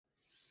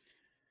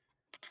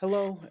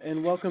Hello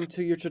and welcome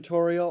to your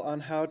tutorial on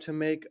how to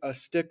make a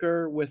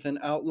sticker with an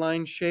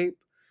outline shape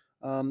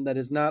that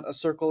is not a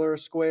circle or a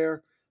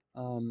square,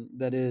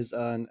 that is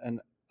a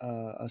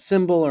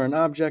symbol or an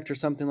object or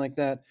something like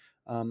that.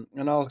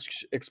 And I'll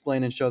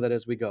explain and show that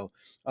as we go.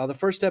 The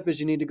first step is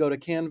you need to go to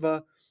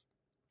Canva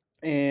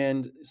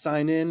and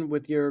sign in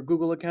with your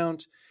Google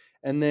account.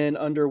 And then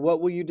under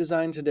what will you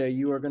design today,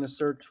 you are going to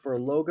search for a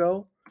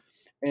logo,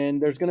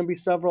 and there's going to be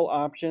several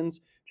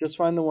options. Just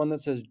find the one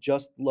that says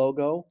just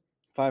logo,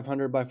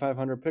 500 by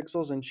 500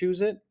 pixels, and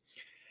choose it.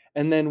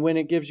 And then when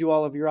it gives you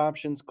all of your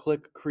options,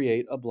 click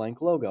create a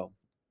blank logo.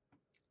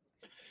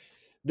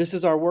 This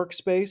is our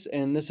workspace,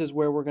 and this is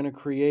where we're going to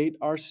create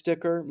our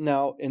sticker.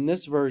 Now, in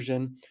this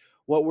version,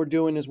 what we're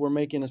doing is we're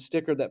making a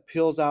sticker that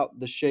peels out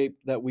the shape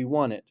that we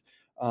want it.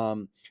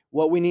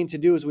 What we need to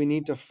do is we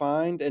need to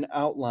find an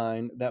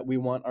outline that we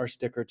want our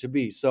sticker to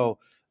be. So,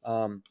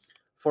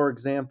 for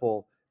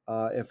example,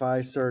 if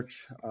I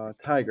search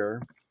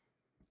tiger,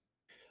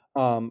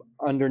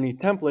 underneath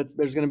templates,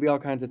 there's going to be all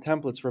kinds of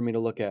templates for me to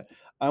look at.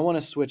 I want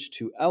to switch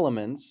to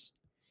elements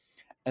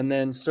and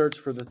then search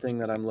for the thing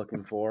that I'm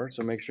looking for.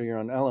 So make sure you're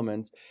on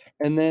elements.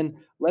 And then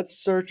let's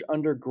search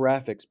under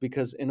graphics,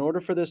 because in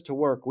order for this to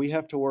work, we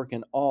have to work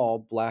in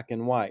all black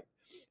and white.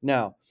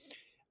 Now,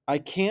 I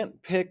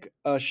can't pick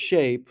a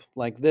shape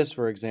like this,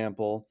 for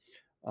example,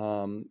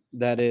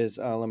 that is,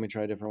 let me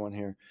try a different one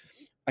here.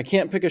 I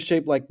can't pick a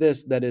shape like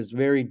this that is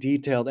very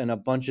detailed in a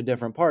bunch of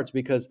different parts,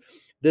 because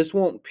this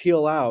won't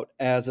peel out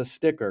as a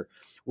sticker.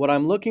 What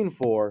I'm looking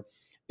for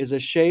is a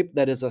shape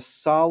that is a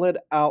solid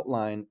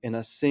outline in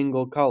a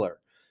single color.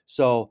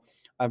 So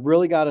I've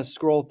really got to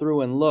scroll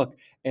through and look.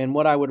 And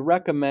what I would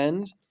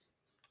recommend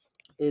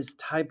is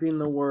typing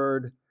the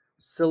word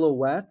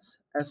silhouette,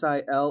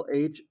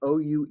 Silhouette,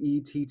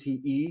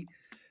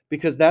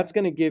 because that's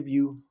going to give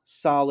you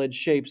solid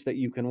shapes that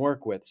you can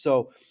work with.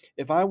 So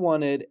if I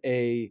wanted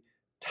a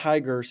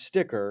tiger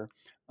sticker,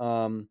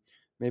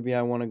 maybe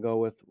I want to go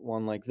with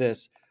one like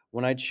this.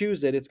 When I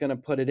choose it, it's going to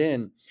put it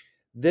in.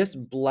 This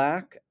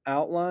black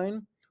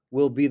outline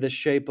will be the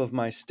shape of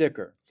my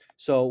sticker.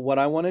 So what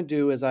I want to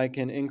do is I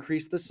can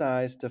increase the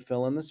size to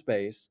fill in the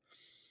space.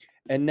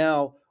 And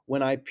now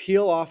when I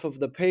peel off of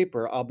the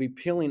paper, I'll be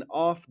peeling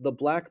off the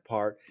black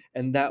part,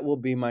 and that will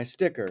be my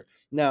sticker.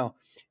 Now,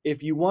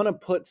 if you want to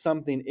put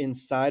something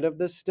inside of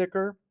this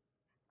sticker,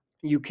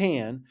 you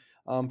can.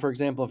 For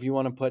example, if you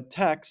want to put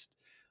text,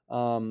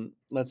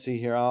 let's see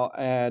here, I'll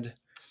add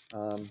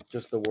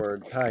just the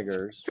word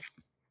tigers.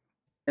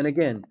 And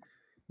again,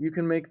 you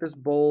can make this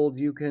bold,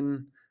 you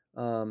can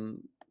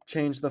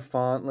change the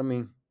font.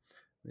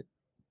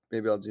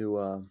 Maybe I'll do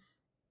a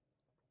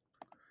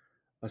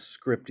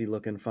scripty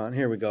looking font.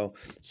 Here we go.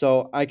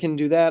 So I can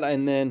do that.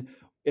 And then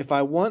if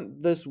I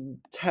want this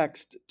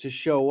text to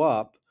show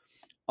up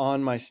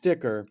on my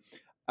sticker,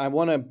 I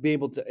want to be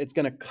able to, it's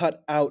going to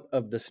cut out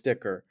of the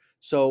sticker.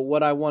 So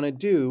what I want to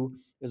do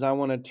is I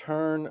want to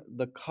turn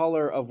the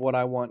color of what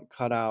I want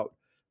cut out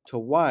to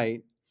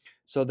white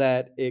so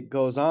that it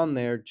goes on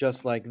there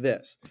just like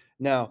this.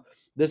 Now,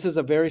 this is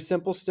a very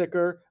simple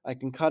sticker. I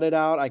can cut it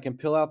out. I can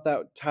peel out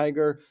that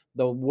tiger.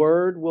 The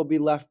word will be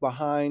left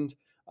behind,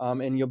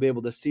 and you'll be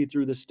able to see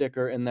through the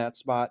sticker in that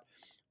spot.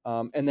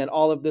 And then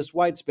all of this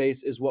white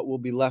space is what will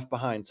be left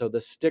behind. So the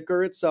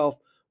sticker itself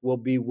will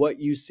be what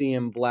you see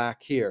in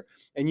black here.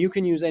 And you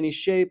can use any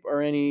shape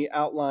or any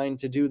outline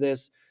to do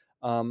this.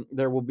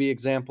 There will be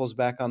examples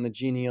back on the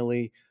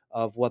Genially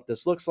of what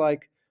this looks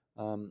like.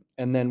 And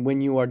then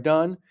when you are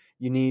done,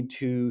 you need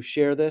to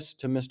share this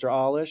to Mr.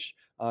 Olish,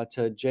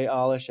 to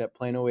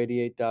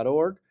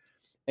jolish@plano88.org,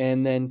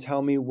 and then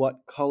tell me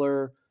what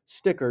color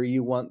sticker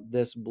you want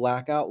this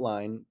black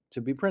outline to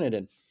be printed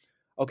in.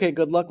 Okay,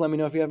 good luck. Let me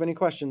know if you have any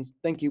questions.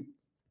 Thank you.